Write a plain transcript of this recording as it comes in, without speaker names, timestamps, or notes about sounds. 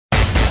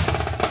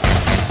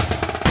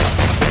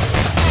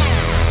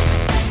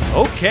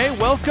Okay,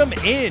 welcome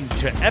in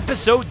to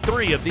episode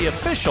 3 of the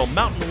official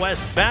Mountain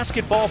West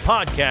Basketball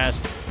Podcast.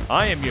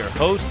 I am your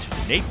host,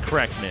 Nate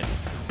Kreckman.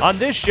 On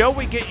this show,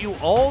 we get you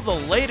all the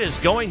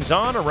latest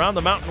goings-on around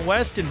the Mountain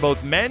West in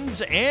both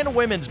men's and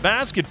women's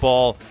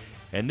basketball,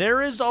 and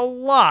there is a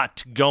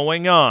lot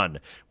going on.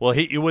 We'll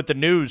hit you with the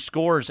news,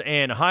 scores,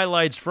 and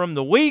highlights from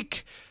the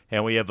week.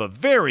 And we have a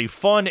very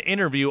fun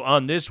interview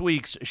on this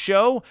week's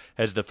show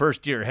as the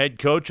first-year head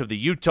coach of the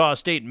Utah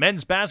State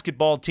men's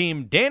basketball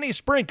team, Danny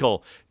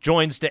Sprinkle,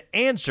 joins to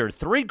answer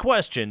 3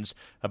 questions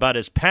about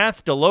his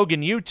path to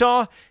Logan,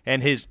 Utah,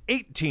 and his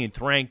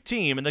 18th-ranked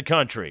team in the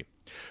country.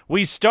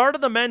 We start on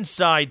the men's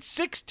side.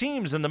 6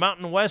 teams in the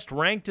Mountain West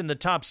ranked in the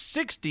top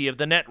 60 of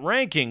the net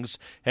rankings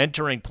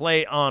entering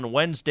play on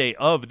Wednesday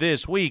of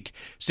this week.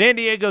 San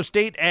Diego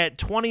State at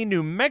 20,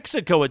 New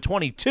Mexico at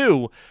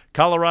 22,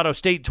 Colorado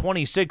State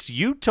 26,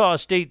 Utah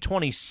State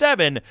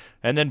 27,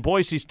 and then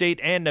Boise State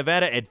and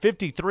Nevada at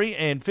 53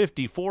 and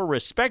 54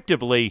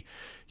 respectively.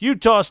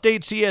 Utah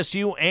State,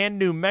 CSU, and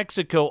New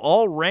Mexico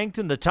all ranked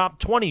in the top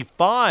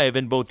 25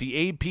 in both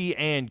the AP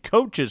and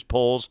coaches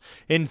polls.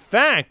 In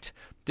fact,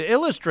 to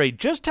illustrate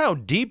just how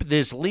deep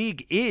this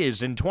league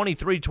is in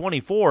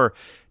 23-24,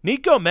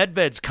 Nico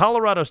Medved's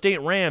Colorado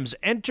State Rams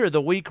enter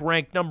the week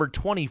ranked number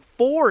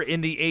 24 in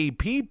the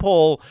AP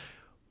poll.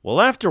 Well,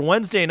 after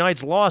Wednesday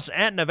night's loss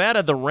at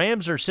Nevada, the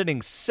Rams are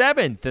sitting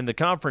 7th in the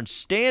conference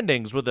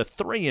standings with a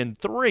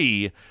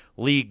 3-3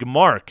 league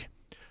mark.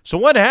 So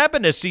what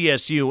happened to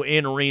CSU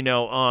in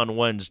Reno on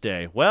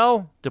Wednesday?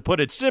 Well, to put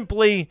it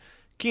simply,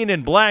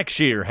 Keenan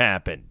Blackshear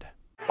happened.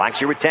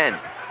 Blackshear with 10.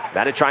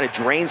 Nevada trying to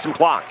drain some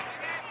clock.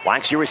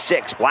 Blackshear with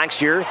 6.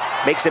 Blackshear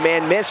makes a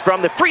man miss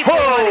from the free throw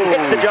line and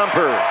hits the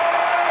jumper.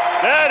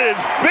 That is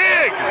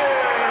big!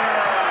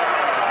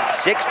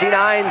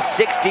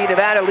 69-60,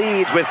 Nevada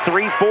leads with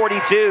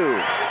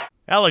 3:42.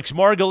 Alex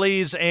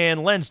Margulies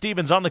and Len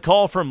Stevens on the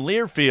call from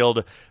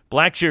Learfield.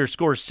 Blackshear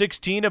scores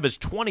 16 of his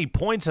 20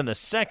 points in the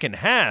second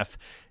half,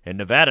 and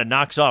Nevada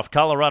knocks off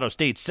Colorado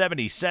State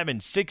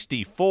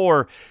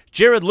 77-64.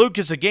 Jared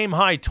Lucas, a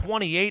game-high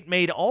 28,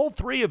 made all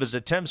 3 of his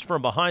attempts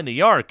from behind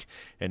the arc,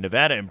 and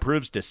Nevada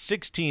improves to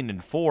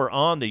 16-4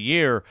 on the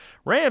year.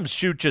 Rams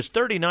shoot just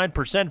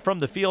 39% from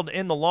the field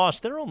in the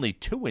loss. They're only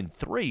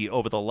 2-3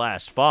 over the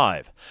last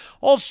 5.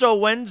 Also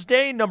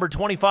Wednesday, number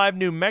 25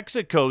 New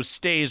Mexico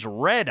stays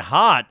red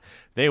hot.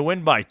 They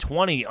win by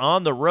 20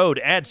 on the road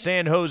at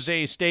San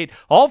Jose State.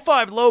 All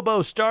 5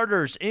 Lobo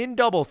starters in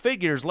double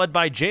figures, led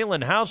by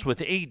Jalen House with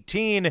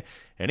 18,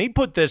 and he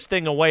put this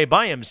thing away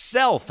by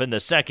himself in the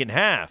second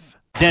half.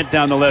 Dent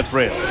down the left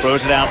rail,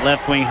 throws it out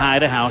left wing high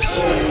to House.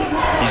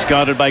 He's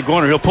guarded by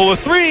Gorner. He'll pull a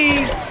 3.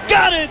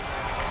 Got it!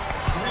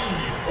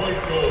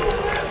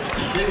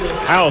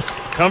 House,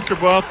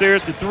 comfortable out there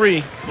at the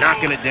 3,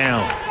 knocking it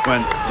down.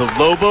 When the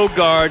Lobo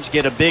guards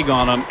get a big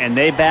on them and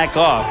they back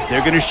off, they're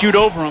going to shoot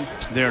over them.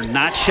 They're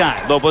not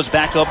shy. Lobos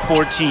back up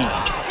 14.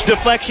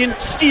 Deflection,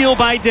 steal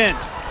by Dent.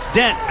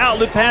 Dent,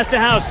 outlet pass to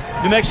House.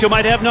 New Mexico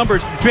might have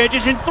numbers.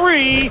 Transition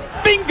 3.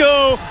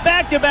 Bingo!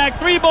 Back-to-back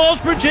 3 balls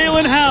for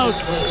Jalen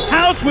House.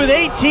 House with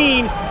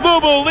 18.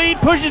 Lobo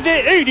lead pushes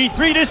it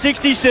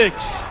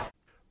 83-66.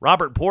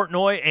 Robert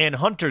Portnoy and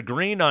Hunter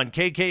Green on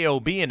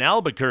KKOB in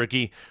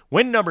Albuquerque.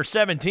 Win number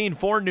 17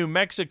 for New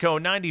Mexico,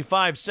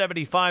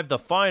 95-75 the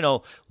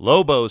final.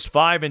 Lobos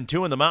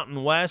 5-2 in the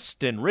Mountain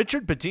West, and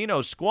Richard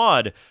Pitino's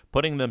squad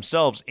putting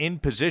themselves in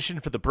position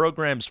for the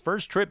program's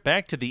first trip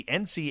back to the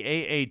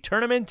NCAA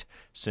tournament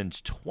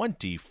since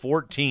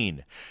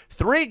 2014.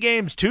 3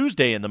 games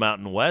Tuesday in the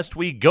Mountain West.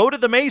 We go to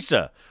the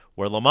Mesa,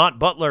 where Lamont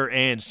Butler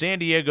and San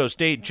Diego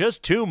State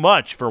just too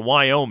much for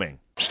Wyoming.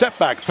 Step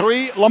back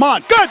 3,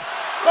 Lamont, good!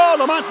 Oh,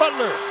 Lamont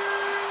Butler.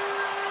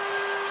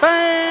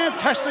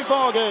 Fantastic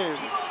ball game.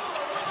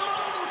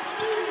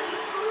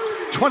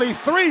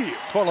 23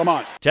 for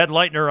Lamont. Ted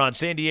Leitner on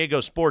San Diego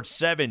Sports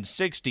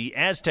 760.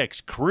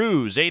 Aztecs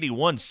cruise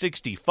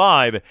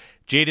 81-65.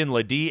 Jaden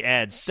Ledee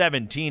adds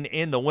 17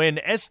 in the win.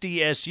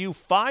 SDSU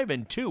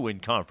 5-2 in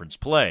conference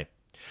play.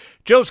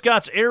 Joe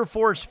Scott's Air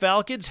Force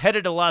Falcons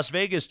headed to Las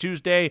Vegas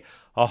Tuesday.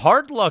 A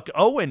hard luck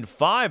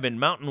 0-5 in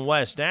Mountain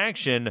West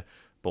action.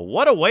 But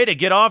what a way to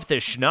get off the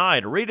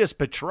schneid. Ritas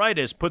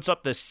Petritis puts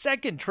up the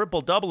second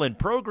triple-double in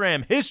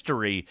program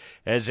history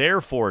as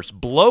Air Force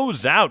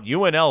blows out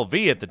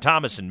UNLV at the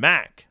Thomas &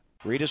 Mack.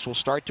 Ritas will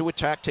start to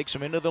attack, takes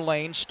him into the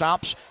lane,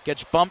 stops,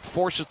 gets bumped,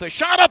 forces the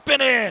shot up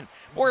and in.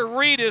 Boy,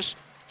 Ritas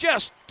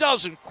just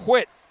doesn't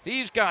quit.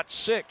 He's got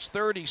 6,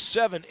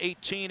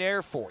 37-18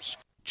 Air Force.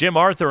 Jim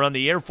Arthur on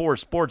the Air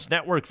Force Sports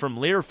Network from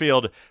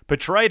Learfield.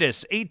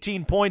 Petritis,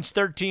 18 points,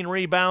 13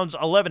 rebounds,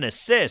 11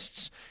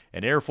 assists.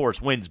 And Air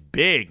Force wins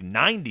big,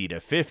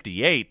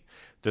 90-58.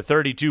 The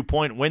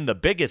 32-point win, the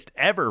biggest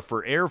ever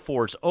for Air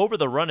Force over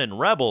the Runnin'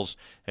 Rebels,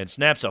 and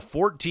snaps a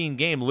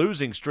 14-game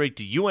losing streak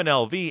to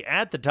UNLV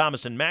at the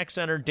Thomas & Mack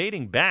Center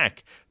dating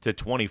back to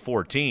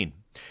 2014.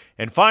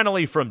 And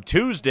finally, from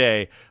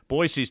Tuesday,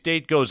 Boise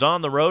State goes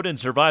on the road and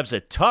survives a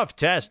tough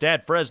test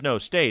at Fresno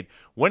State,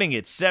 winning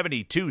it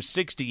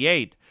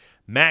 72-68.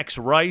 Max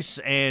Rice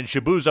and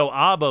Shibuzo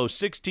Abo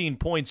 16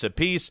 points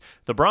apiece.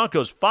 The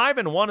Broncos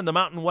 5-1 in the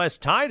Mountain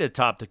West, tied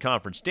atop the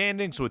conference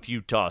standings with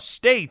Utah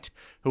State,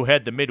 who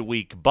had the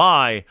midweek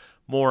bye.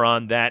 More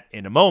on that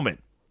in a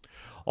moment.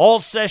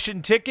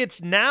 All-session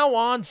tickets now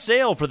on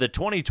sale for the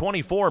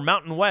 2024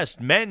 Mountain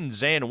West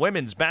Men's and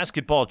Women's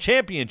Basketball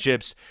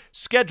Championships,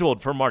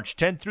 scheduled for March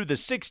 10th through the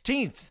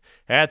 16th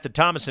at the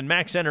Thomas &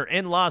 Mack Center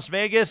in Las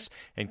Vegas,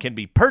 and can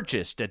be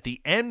purchased at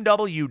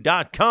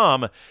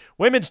themw.com.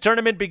 Women's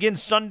tournament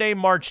begins Sunday,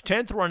 March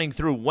 10th, running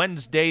through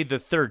Wednesday the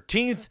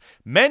 13th.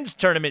 Men's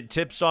tournament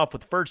tips off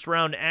with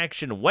first-round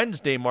action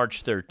Wednesday,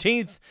 March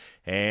 13th,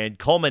 and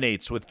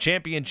culminates with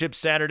championship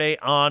Saturday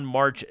on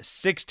March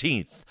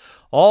 16th.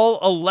 All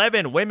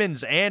 11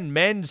 women's and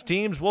men's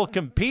teams will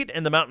compete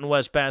in the Mountain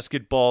West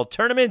Basketball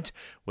Tournament,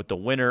 with the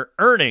winner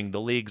earning the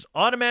league's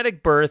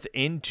automatic berth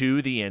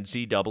into the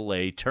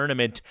NCAA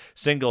Tournament.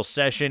 Single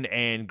session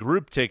and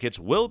group tickets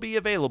will be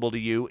available to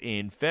you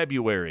in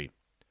February.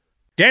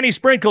 Danny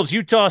Sprinkle's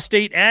Utah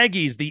State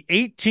Aggies, the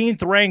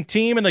 18th ranked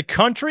team in the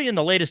country in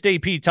the latest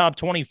AP Top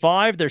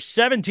 25. They're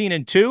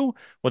 17-2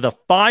 with a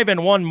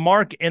 5-1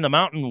 mark in the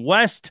Mountain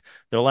West.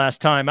 Their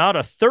last time out,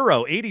 a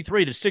thorough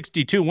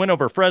 83-62 win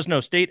over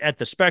Fresno State at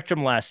the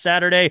Spectrum last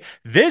Saturday.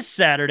 This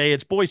Saturday,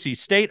 it's Boise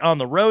State on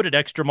the road at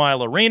Extra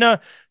Mile Arena.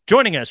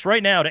 Joining us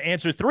right now to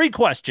answer 3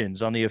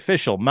 questions on the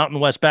official Mountain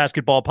West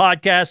Basketball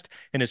Podcast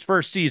in his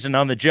first season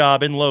on the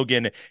job in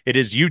Logan, it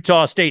is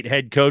Utah State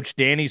head coach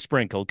Danny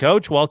Sprinkle.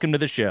 Coach, welcome to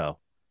the show.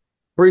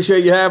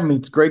 Appreciate you having me.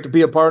 It's great to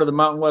be a part of the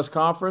Mountain West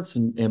Conference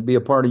and be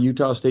a part of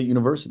Utah State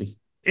University.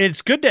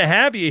 It's good to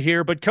have you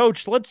here, but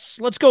Coach,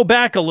 let's go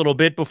back a little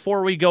bit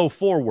before we go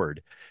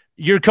forward.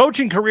 Your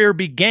coaching career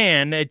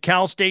began at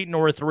Cal State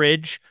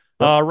Northridge,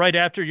 right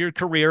after your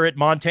career at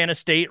Montana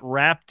State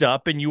wrapped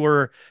up, and you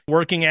were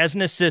working as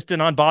an assistant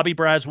on Bobby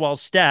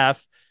Braswell's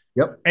staff.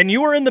 Yep. And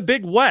you were in the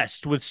Big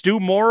West with Stu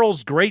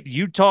Morrill's great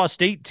Utah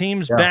State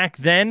teams back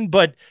then.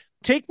 But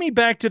take me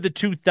back to the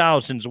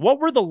 2000s. What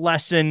were the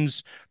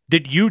lessons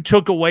that you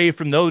took away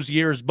from those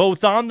years,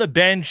 both on the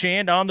bench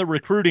and on the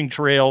recruiting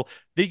trail,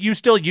 that you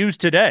still use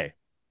today?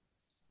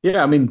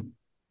 Yeah, I mean,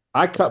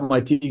 I cut my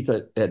teeth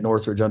at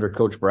Northridge under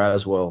Coach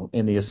Braswell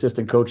and the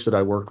assistant coach that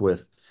I worked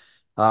with.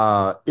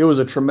 It was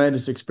a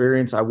tremendous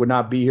experience. I would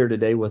not be here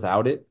today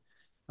without it.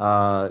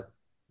 The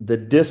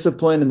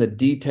discipline and the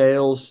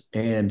details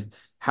and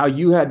how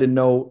you had to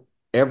know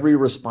every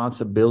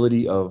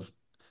responsibility of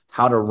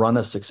how to run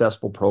a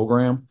successful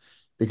program.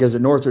 Because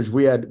at Northridge,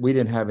 we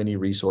didn't have any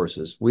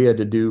resources. We had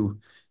to do,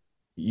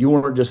 you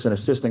weren't just an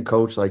assistant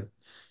coach, like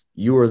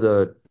you were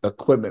the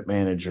equipment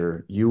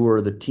manager, you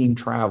were the team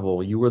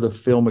travel, you were the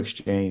film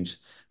exchange.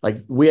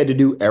 Like we had to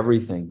do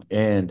everything.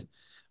 And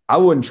I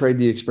wouldn't trade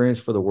the experience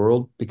for the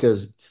world,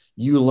 because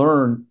you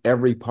learn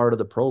every part of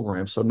the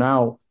program. So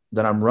now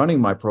that I'm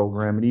running my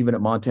program, and even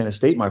at Montana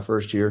State my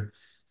first year,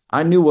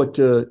 I knew what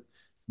to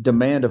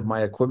demand of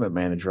my equipment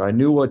manager. I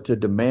knew what to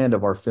demand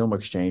of our film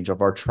exchange, of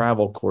our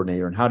travel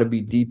coordinator, and how to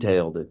be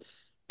detailed at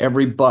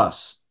every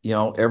bus,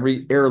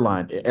 every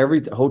airline,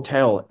 every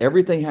hotel.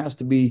 Everything has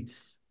to be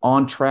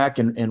on track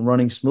and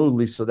running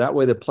smoothly, so that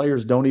way the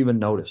players don't even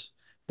notice.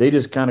 They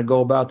just kind of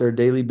go about their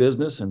daily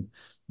business, and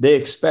they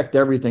expect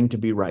everything to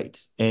be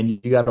right. And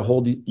you got to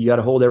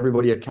hold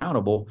everybody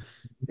accountable,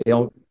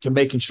 to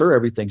making sure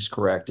everything's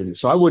correct. And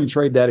so I wouldn't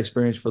trade that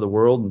experience for the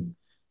world.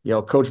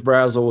 And Coach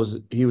Brazel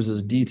was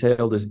as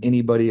detailed as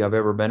anybody I've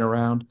ever been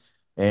around.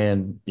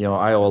 And,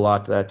 I owe a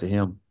lot to that to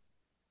him.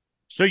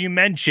 So you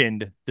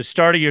mentioned the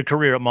start of your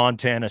career at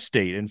Montana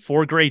State and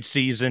 4 great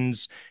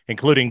seasons,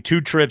 including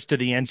 2 trips to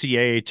the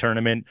NCAA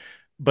tournament.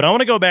 But I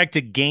want to go back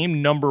to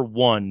game number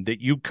 1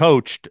 that you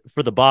coached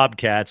for the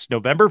Bobcats,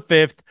 November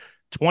 5th,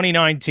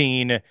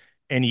 2019,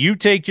 and you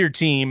take your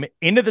team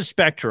into the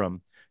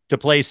Spectrum to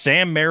play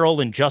Sam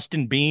Merrill and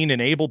Justin Bean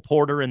and Abel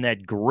Porter and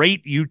that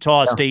great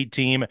Utah State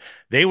team.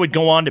 They would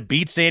go on to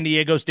beat San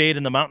Diego State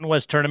in the Mountain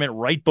West tournament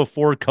right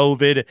before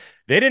COVID.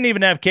 They didn't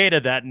even have Cada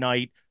that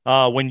night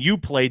when you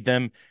played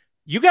them.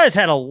 You guys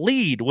had a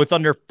lead with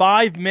under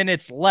 5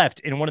 minutes left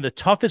in one of the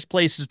toughest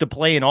places to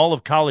play in all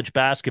of college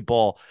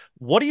basketball.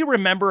 What do you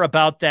remember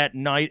about that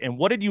night, and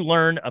what did you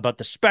learn about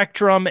the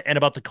Spectrum and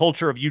about the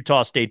culture of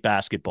Utah State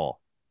basketball?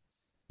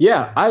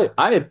 Yeah,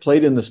 I had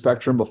played in the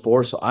Spectrum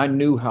before, so I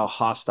knew how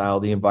hostile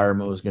the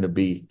environment was going to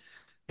be.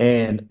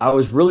 And I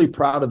was really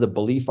proud of the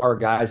belief our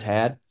guys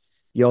had.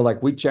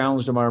 Like we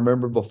challenged them, I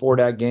remember, before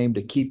that game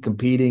to keep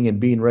competing and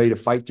being ready to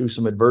fight through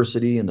some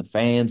adversity and the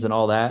fans and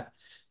all that.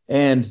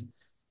 And,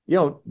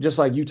 just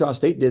like Utah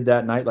State did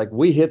that night, like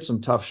we hit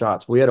some tough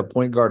shots. We had a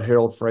point guard,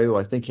 Harold Frey, who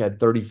I think had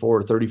 34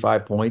 or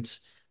 35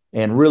 points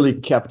and really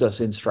kept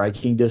us in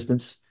striking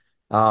distance.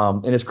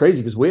 And it's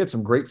crazy because we had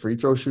some great free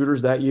throw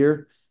shooters that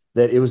year.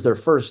 That it was their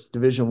first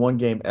Division I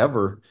game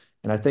ever.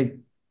 And I think,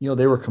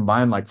 they were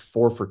combined like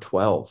 4 for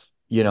 12,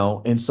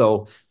 And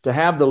so to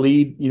have the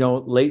lead,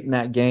 late in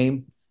that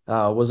game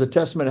was a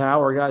testament to how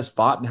our guys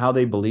fought and how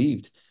they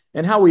believed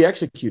and how we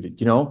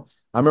executed.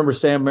 I remember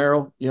Sam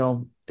Merrill,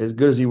 as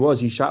good as he was,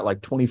 he shot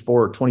like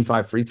 24 or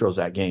 25 free throws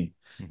that game.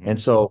 Mm-hmm.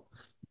 And so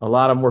A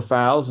lot of them were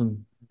fouls,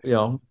 and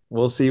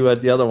we'll see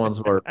what the other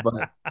ones were.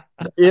 But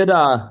it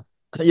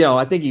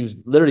I think he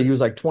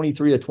was like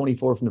 23 to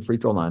 24 from the free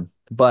throw line.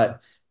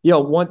 But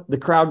the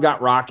crowd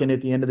got rocking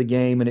at the end of the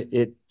game,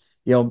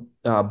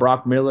 and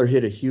Brock Miller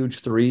hit a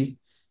huge three.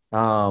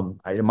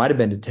 It might have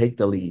been to take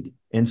the lead.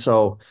 And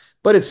so,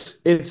 but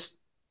it's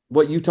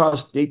what Utah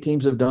State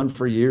teams have done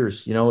for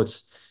years. You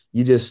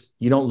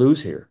don't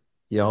lose here.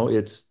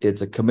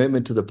 It's a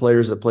commitment to the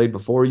players that played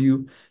before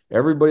you.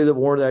 Everybody that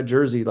wore that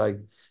jersey, like,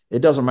 it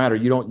doesn't matter.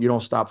 You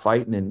don't stop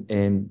fighting,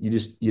 and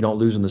you don't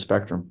lose in the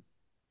Spectrum.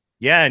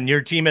 Yeah, and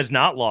your team has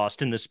not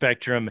lost in the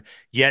Spectrum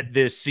yet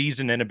this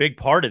season, and a big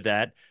part of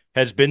that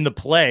has been the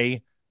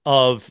play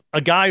of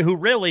a guy who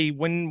really,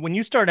 when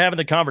you start having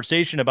the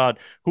conversation about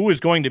who is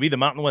going to be the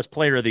Mountain West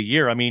Player of the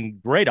Year, I mean,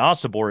 Great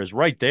Osobor is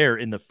right there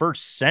in the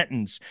first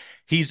sentence.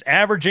 He's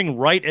averaging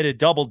right at a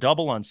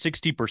double-double on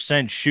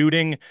 60%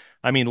 shooting.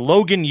 I mean,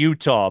 Logan,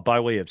 Utah, by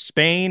way of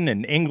Spain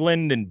and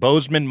England and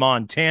Bozeman,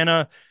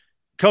 Montana.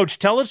 Coach,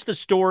 tell us the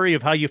story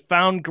of how you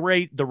found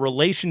Great, the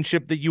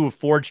relationship that you have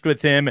forged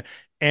with him,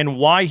 and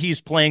why he's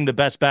playing the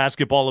best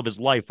basketball of his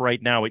life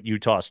right now at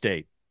Utah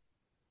State.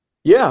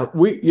 Yeah,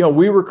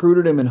 we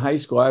recruited him in high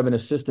school. I have an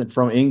assistant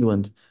from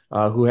England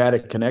who had a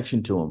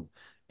connection to him.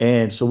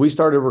 And so we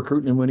started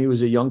recruiting him when he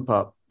was a young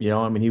pup. He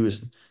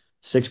was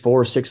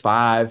 6'4",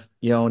 6'5",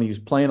 and he was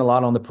playing a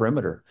lot on the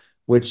perimeter,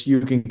 which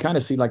you can kind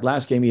of see. Like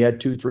last game, he had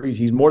 2 threes.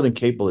 He's more than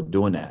capable of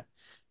doing that.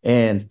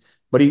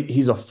 But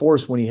he's a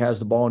force when he has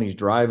the ball and he's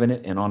driving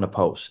it and on the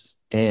post.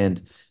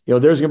 And,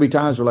 there's going to be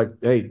times where, like,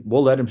 hey,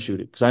 we'll let him shoot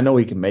it because I know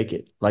he can make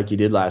it like he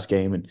did last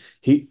game. And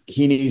he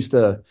needs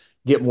to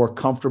get more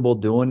comfortable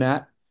doing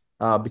that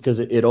because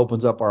it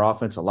opens up our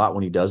offense a lot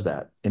when he does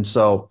that. And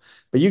so,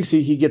 but you can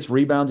see he gets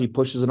rebounds, he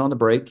pushes it on the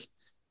break,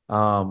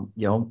 and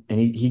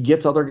he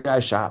gets other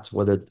guys shots,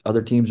 whether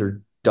other teams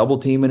are double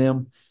teaming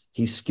him.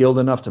 He's skilled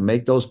enough to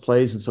make those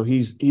plays. And so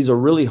he's a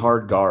really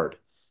hard guard.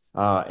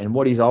 And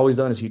what he's always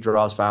done is he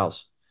draws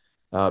fouls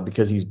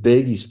because he's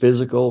big, he's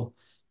physical,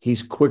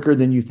 he's quicker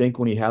than you think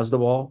when he has the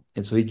ball.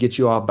 And so he gets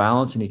you off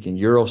balance, and he can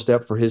Euro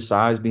step for his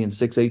size, being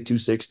 6'8",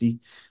 260,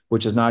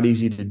 which is not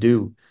easy to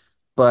do.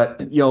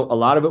 But, a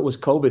lot of it was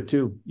COVID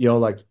too.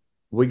 Like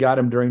we got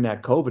him during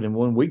that COVID. And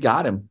when we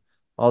got him,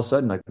 all of a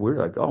sudden, like, we're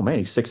like, oh man,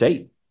 he's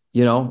 6'8",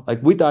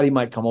 like we thought he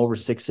might come over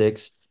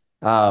 6'6".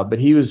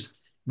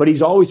 But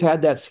he's always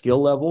had that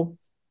skill level,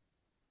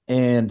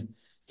 and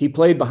he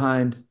played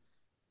behind,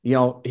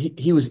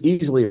 he was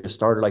easily a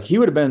starter. Like he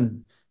would have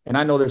been, and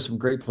I know there's some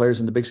great players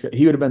in the Big Sky.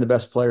 He would have been the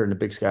best player in the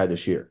Big Sky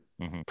this year,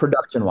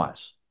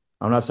 production-wise.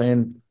 I'm not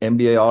saying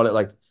NBA audit,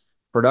 like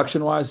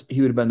production-wise,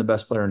 he would have been the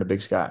best player in the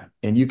Big Sky.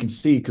 And you can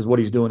see because what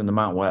he's doing in the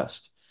Mountain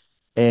West.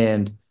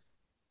 And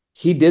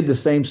he did the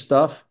same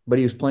stuff, but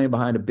he was playing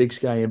behind a Big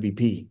Sky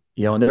MVP.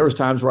 And there was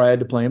times where I had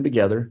to play him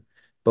together.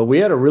 But we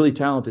had a really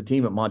talented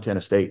team at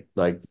Montana State.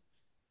 Like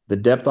the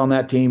depth on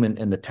that team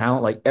and the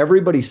talent, like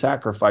everybody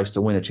sacrificed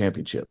to win a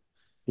championship.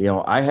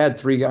 I had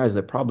 3 guys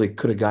that probably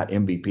could have got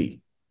MVP.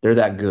 They're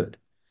that good.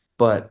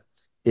 But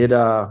he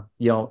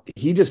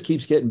just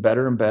keeps getting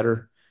better and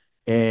better.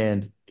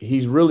 And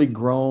he's really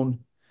grown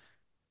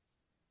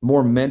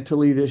more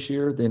mentally this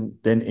year than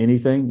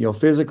anything.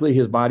 Physically,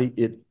 his body,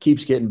 it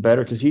keeps getting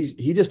better because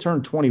he just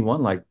turned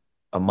 21 like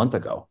a month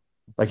ago.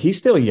 Like he's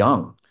still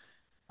young.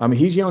 I mean,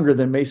 he's younger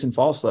than Mason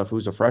Falstaff,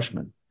 who's a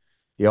freshman.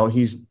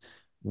 He's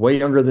way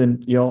younger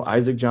than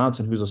Isaac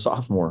Johnson, who's a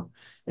sophomore.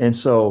 And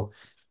so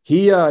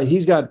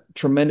he's got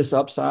tremendous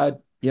upside.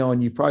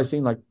 And you've probably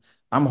seen, like,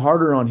 I'm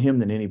harder on him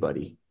than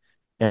anybody,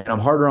 and I'm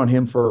harder on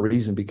him for a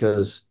reason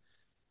because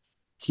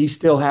he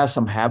still has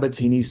some habits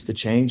he needs to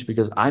change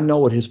because I know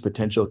what his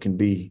potential can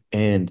be,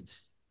 and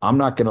I'm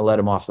not going to let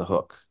him off the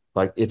hook.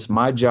 Like, it's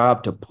my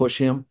job to push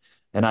him,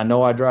 and I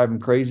know I drive him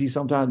crazy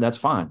sometimes. That's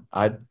fine.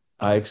 I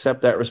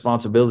accept that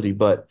responsibility,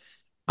 but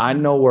I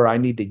know where I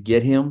need to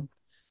get him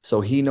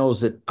so he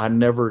knows that I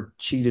never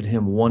cheated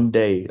him one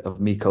day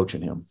of me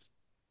coaching him.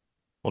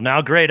 Well,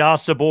 now Great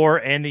Osobor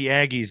and the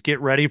Aggies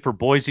get ready for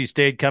Boise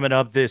State coming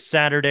up this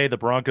Saturday. The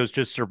Broncos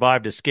just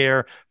survived a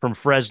scare from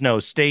Fresno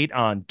State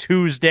on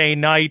Tuesday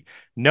night.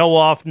 No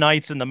off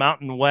nights in the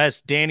Mountain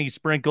West. Danny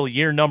Sprinkle,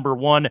 year number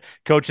 1,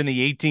 coaching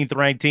the 18th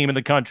ranked team in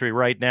the country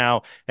right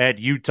now at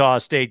Utah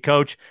State.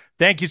 Coach,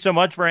 thank you so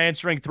much for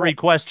answering 3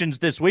 questions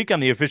this week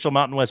on the official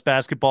Mountain West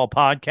Basketball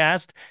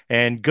Podcast,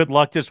 and good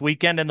luck this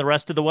weekend and the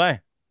rest of the way.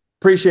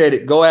 Appreciate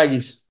it. Go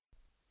Aggies.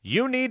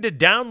 You need to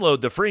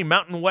download the free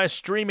Mountain West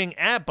streaming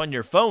app on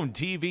your phone,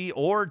 TV,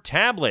 or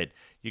tablet.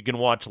 You can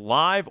watch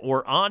live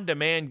or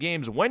on-demand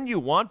games when you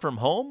want from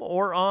home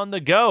or on the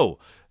go.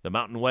 The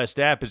Mountain West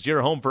app is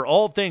your home for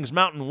all things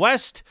Mountain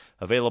West,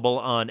 available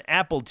on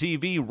Apple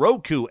TV,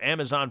 Roku,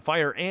 Amazon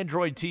Fire,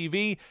 Android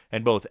TV,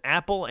 and both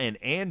Apple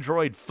and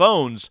Android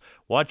phones.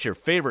 Watch your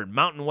favorite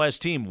Mountain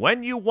West team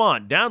when you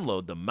want.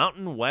 Download the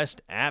Mountain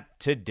West app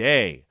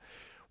today.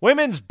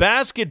 Women's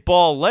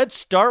basketball, let's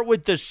start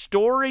with the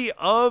story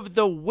of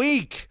the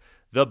week.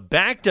 The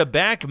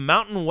back-to-back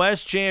Mountain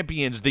West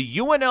champions, the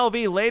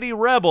UNLV Lady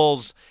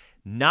Rebels,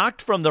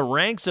 knocked from the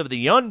ranks of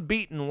the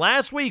unbeaten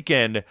last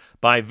weekend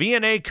by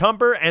VNA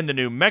Cumber and the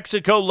New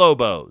Mexico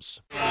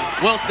Lobos.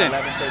 Wilson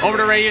over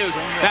to Reyes,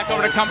 back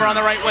over to Cumber on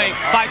the right wing.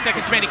 5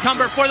 seconds remaining.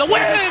 Cumber for the win.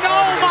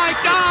 Oh my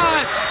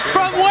God!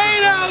 From way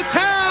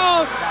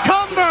downtown,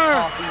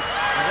 Cumber,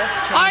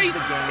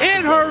 ice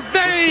in her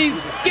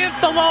veins, gives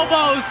the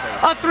Lobos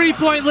a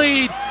 3-point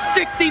lead,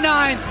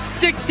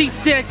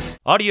 69-66.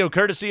 Audio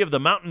courtesy of the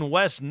Mountain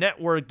West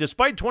Network.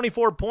 Despite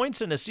 24 points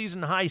and a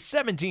season-high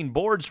 17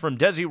 boards from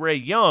Desiree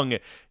Young,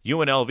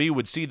 UNLV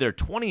would see their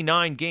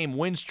 29-game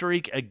win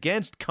streak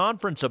against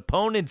conference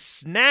opponents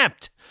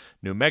snapped.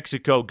 New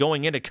Mexico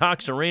going into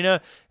Cox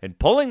Arena and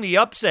pulling the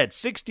upset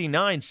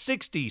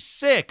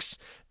 69-66,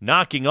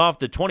 knocking off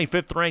the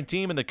 25th-ranked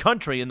team in the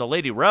country in the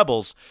Lady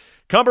Rebels.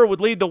 Cumber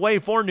would lead the way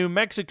for New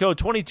Mexico,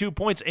 22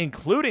 points,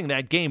 including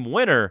that game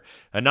winner.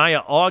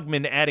 Anaya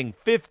Augman adding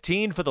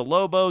 15 for the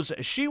Lobos.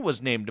 She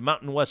was named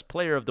Mountain West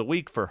Player of the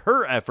Week for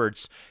her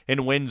efforts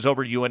in wins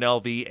over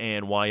UNLV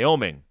and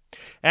Wyoming.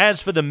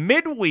 As for the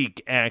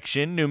midweek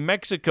action, New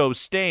Mexico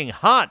staying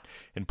hot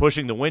and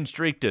pushing the win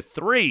streak to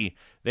 3.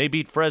 They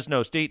beat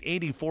Fresno State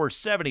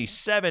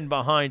 84-77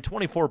 behind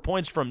 24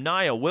 points from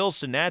Nia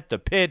Wilson at the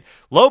pit.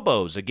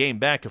 Lobos a game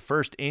back of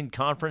first in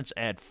conference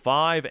at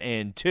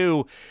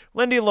 5-2.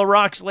 Lindy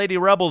LaRocque's Lady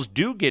Rebels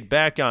do get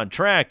back on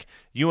track.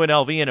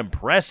 UNLV an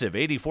impressive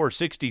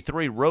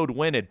 84-63 road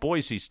win at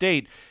Boise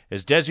State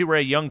as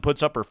Desiree Young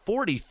puts up her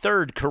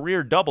 43rd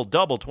career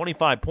double-double,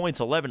 25 points,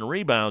 11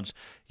 rebounds.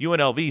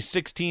 UNLV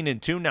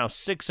 16-2, now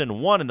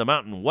 6-1 in the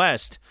Mountain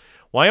West.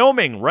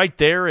 Wyoming right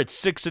there at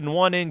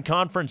 6-1 in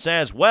conference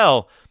as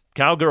well.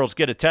 Cowgirls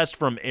get a test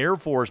from Air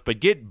Force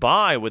but get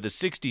by with a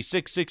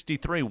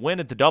 66-63 win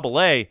at the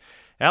AA.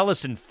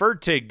 Allison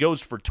Fertig goes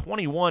for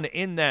 21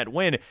 in that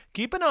win.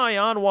 Keep an eye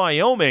on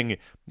Wyoming.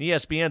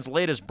 ESPN's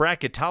latest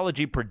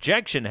bracketology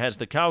projection has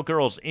the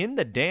Cowgirls in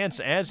the dance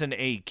as an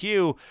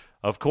AQ.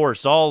 Of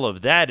course, all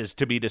of that is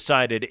to be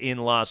decided in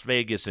Las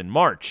Vegas in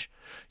March.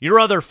 Your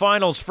other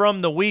finals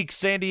from the week: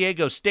 San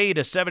Diego State,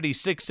 a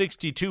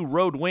 76-62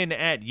 road win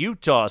at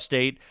Utah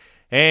State.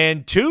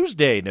 And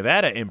Tuesday,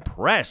 Nevada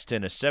impressed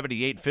in a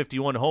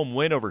 78-51 home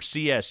win over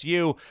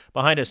CSU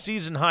behind a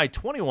season-high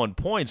 21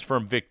 points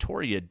from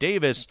Victoria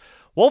Davis.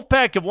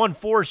 Wolfpack have won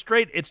 4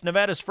 straight. It's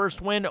Nevada's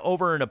first win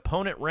over an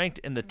opponent ranked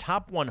in the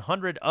top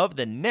 100 of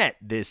the net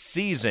this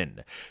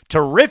season.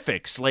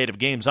 Terrific slate of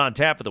games on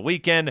tap for the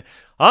weekend.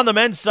 On the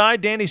men's side,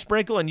 Danny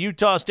Sprinkle and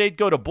Utah State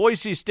go to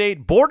Boise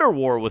State. Border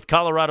war with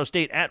Colorado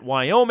State at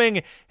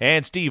Wyoming.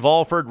 And Steve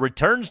Alford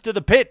returns to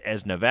the pit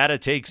as Nevada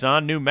takes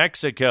on New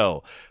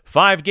Mexico.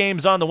 5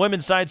 games on the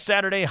women's side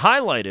Saturday,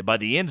 highlighted by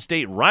the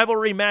in-state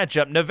rivalry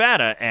matchup,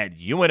 Nevada at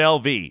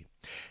UNLV.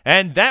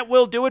 And that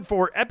will do it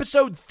for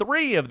Episode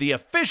 3 of the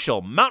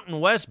official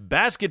Mountain West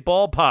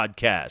Basketball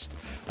Podcast.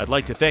 I'd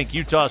like to thank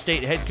Utah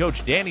State head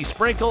coach Danny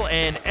Sprinkle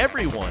and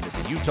everyone at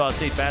the Utah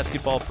State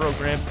basketball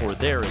program for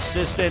their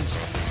assistance.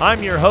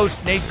 I'm your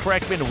host, Nate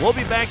Kreckman. We'll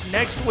be back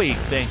next week.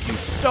 Thank you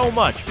so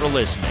much for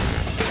listening.